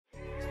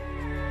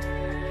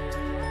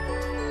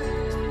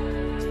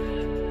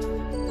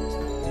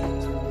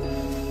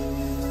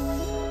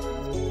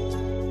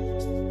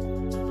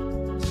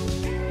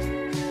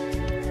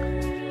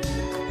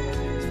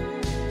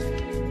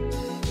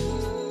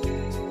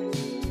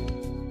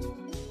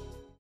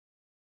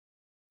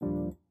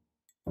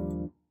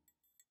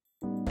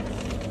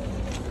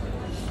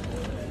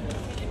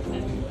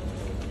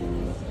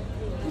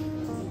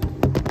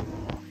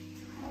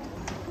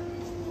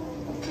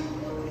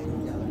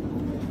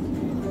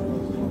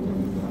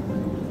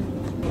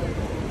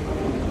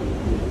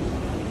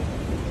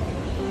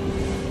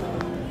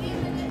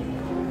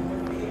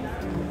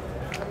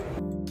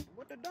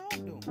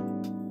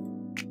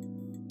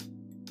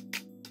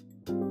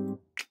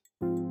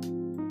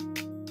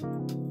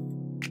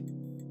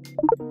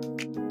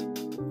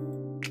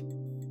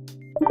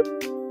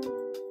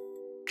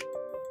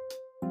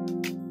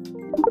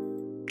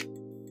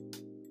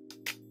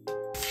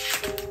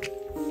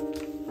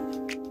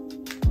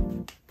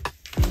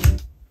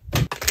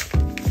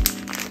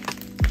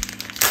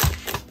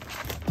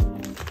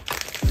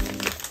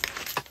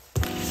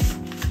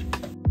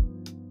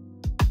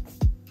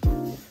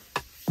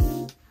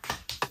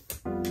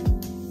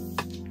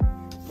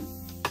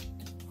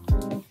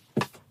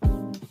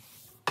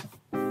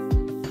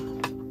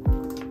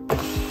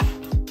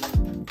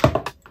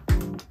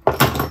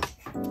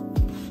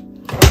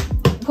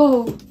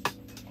Whoa.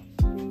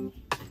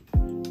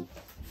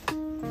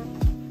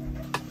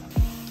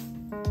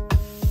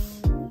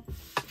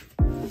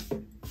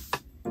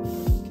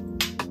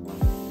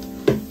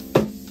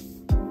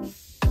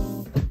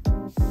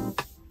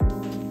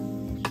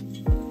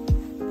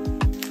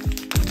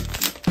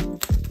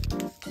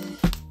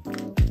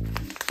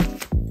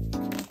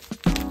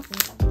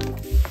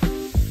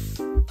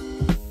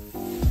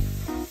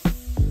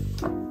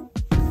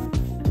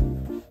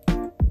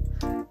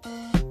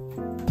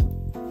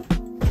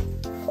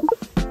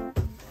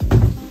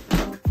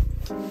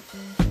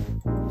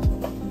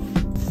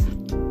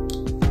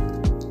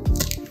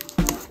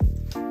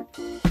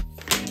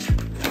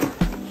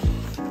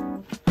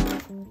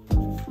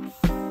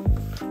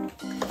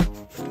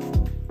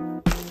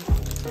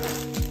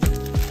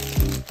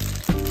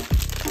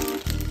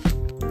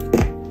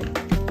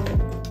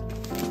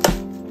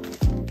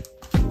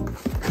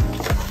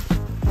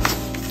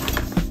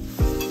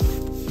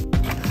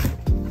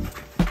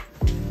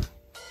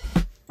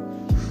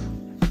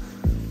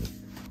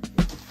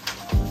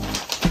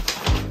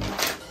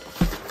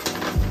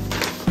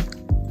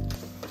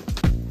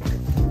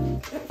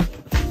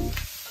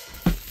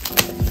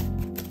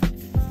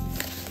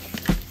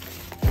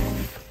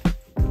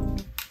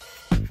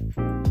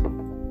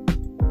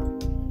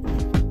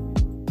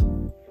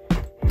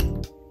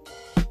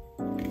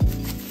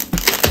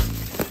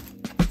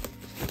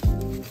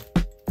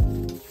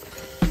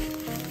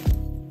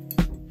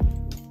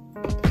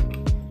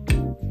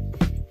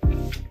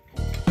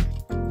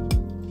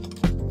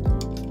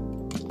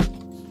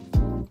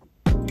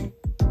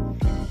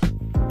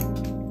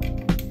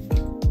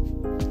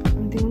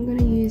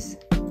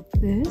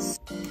 This.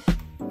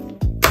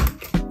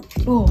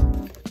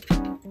 Oh.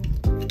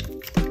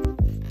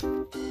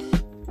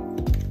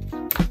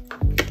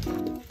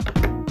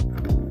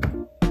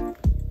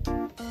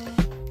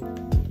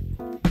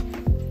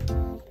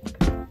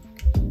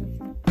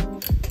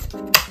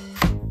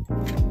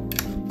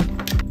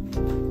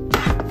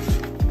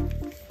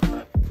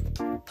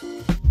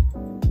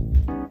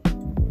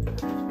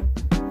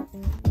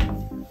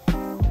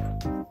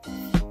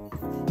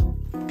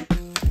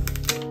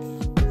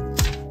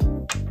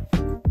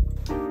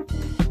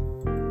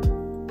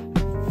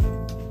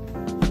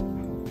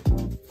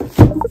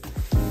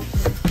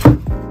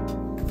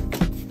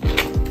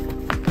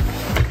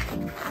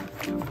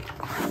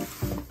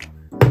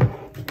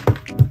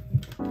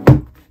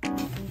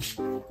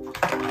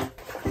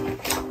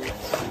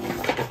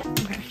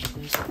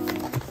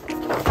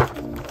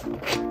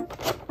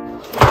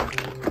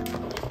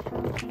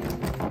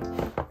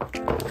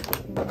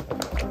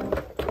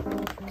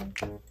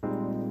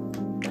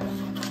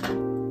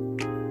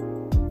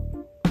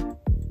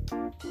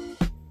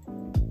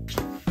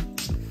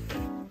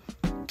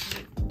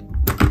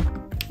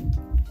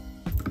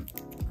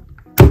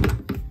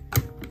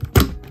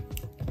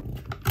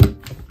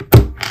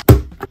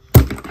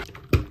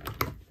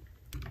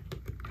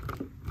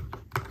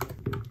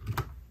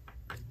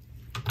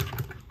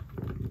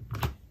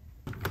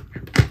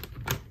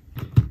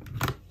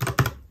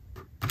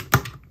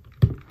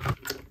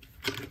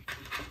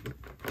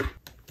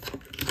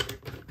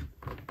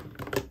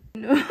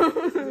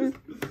 No.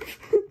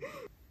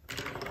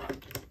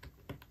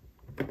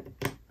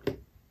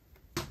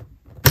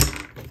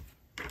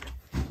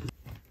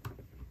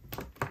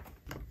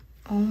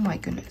 Oh my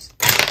goodness.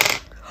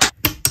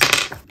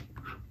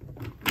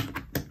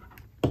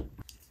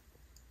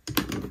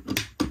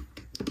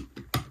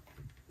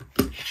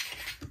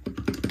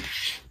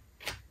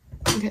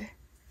 Okay.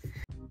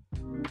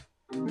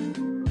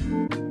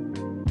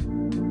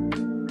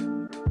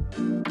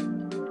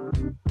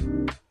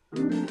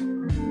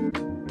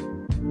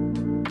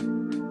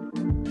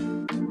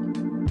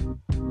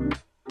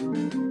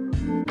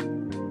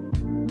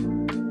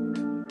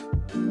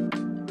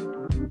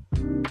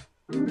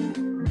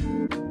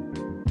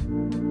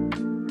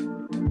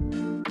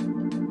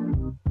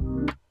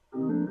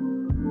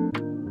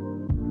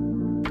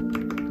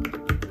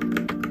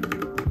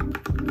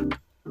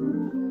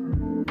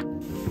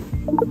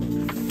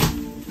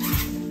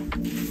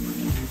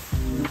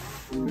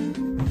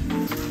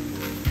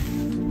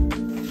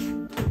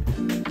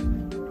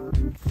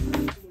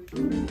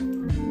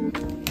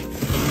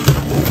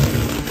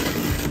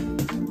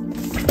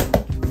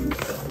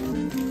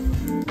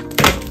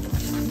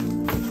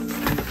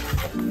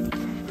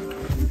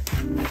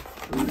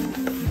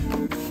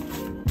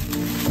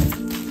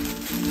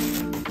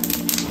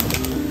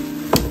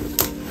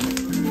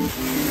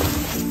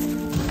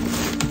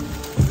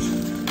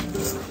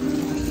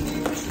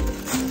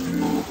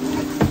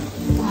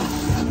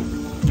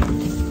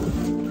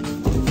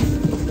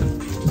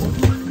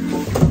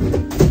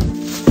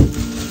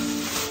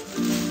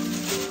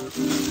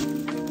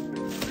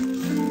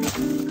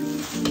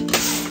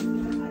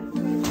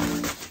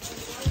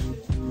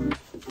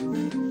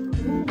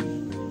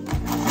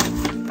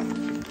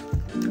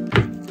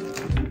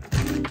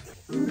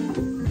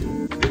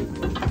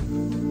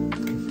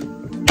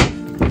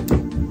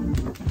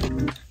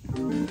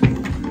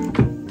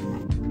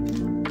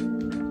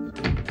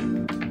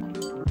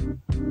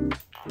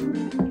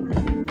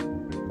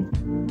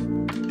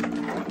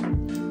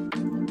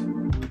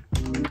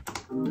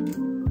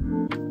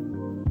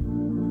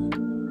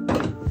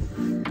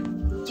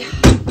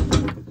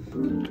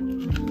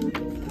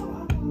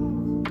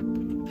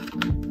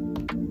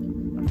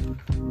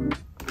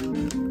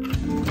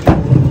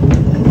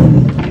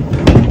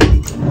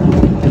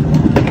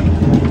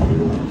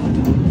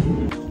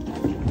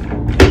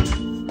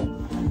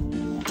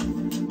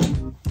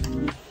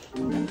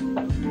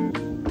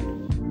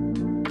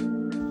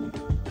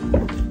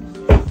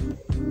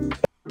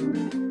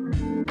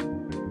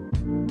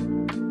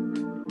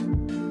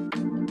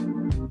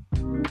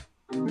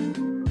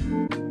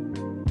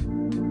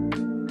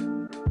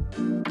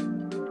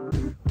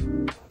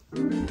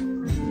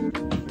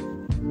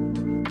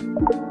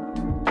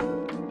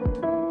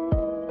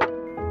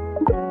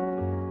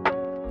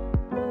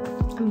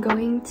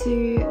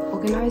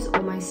 organize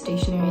all my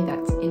stationery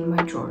that's in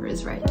my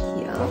drawers right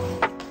here.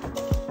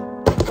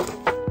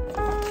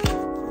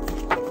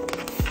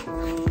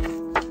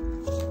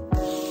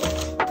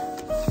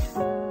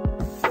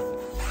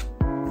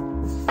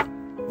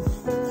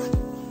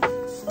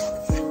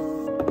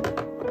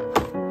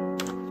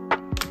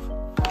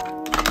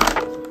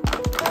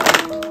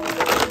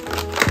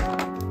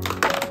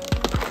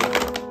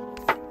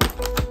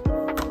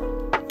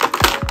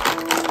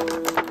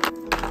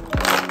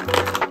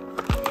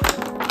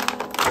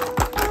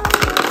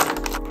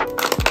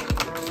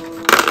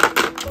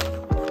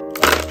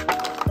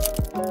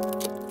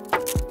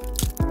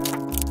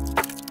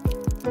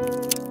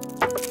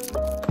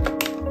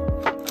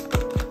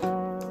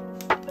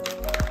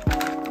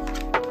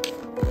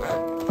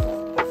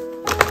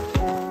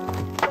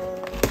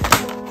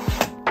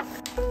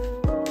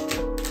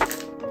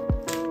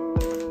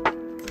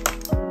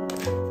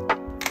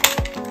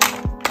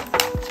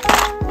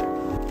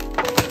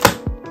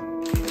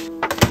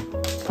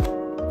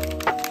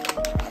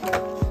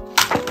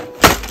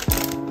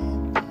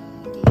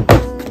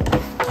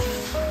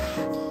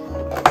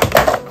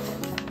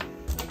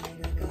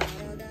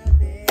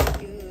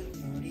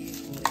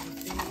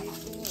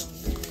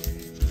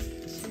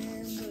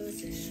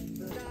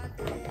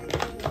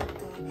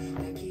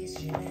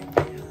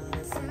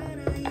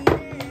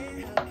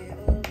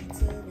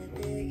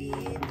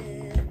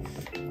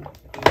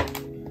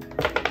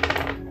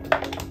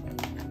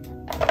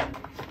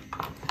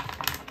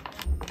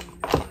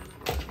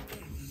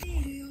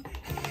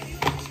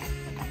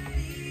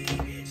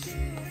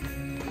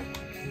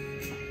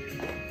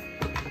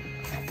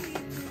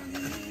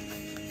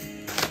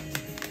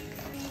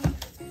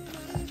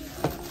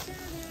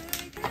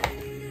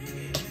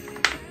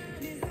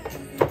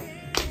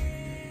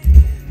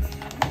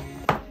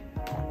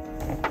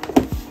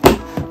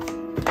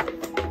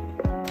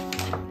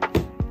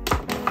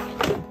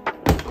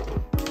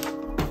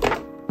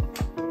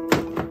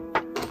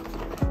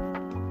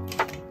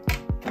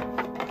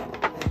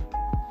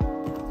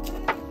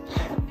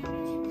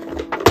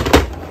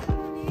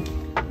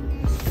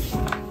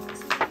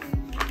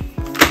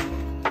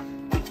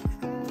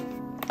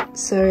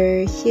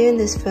 So here in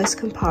this first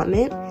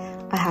compartment,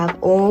 I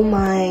have all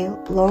my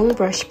long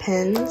brush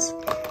pens.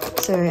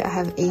 So I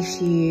have a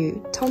few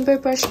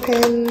Tombow brush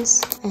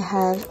pens, I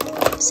have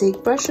Zig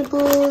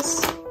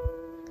brushables,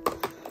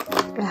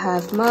 I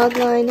have mild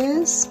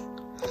liners,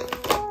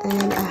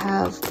 and I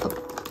have a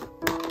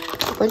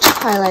bunch of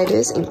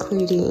highlighters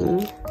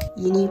including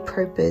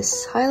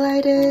uni-purpose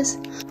highlighters.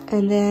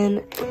 And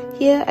then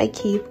here I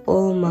keep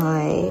all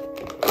my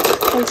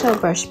pencil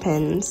brush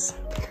pens.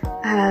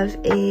 I have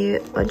a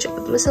bunch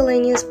of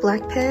miscellaneous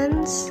black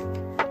pens.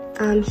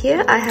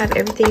 Here I have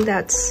everything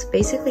that's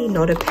basically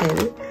not a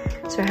pen.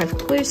 So I have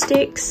glue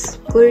sticks,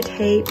 glue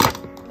tape,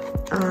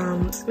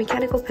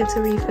 mechanical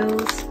pencil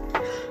refills.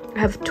 I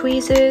have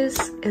tweezers,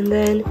 and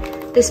then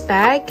this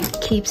bag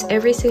keeps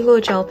every single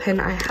gel pen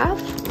I have.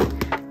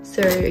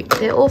 So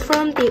they're all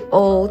from the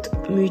old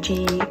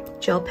Muji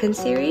gel pen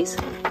series.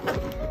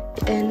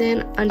 And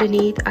then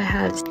underneath I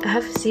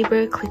have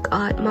zebra click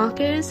art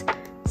markers,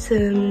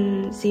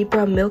 some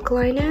zebra milk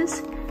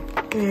liners,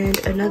 and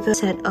another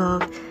set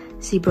of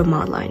zebra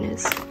mild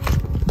liners.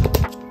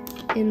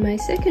 In my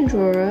second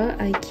drawer,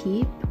 I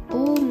keep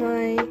all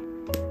my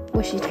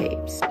washi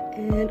tapes,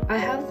 and I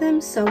have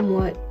them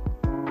somewhat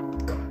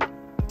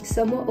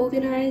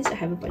organized. I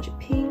have a bunch of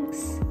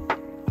pinks,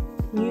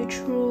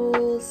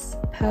 neutrals,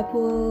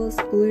 purples,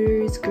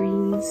 blues,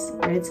 greens,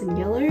 reds, and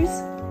yellows.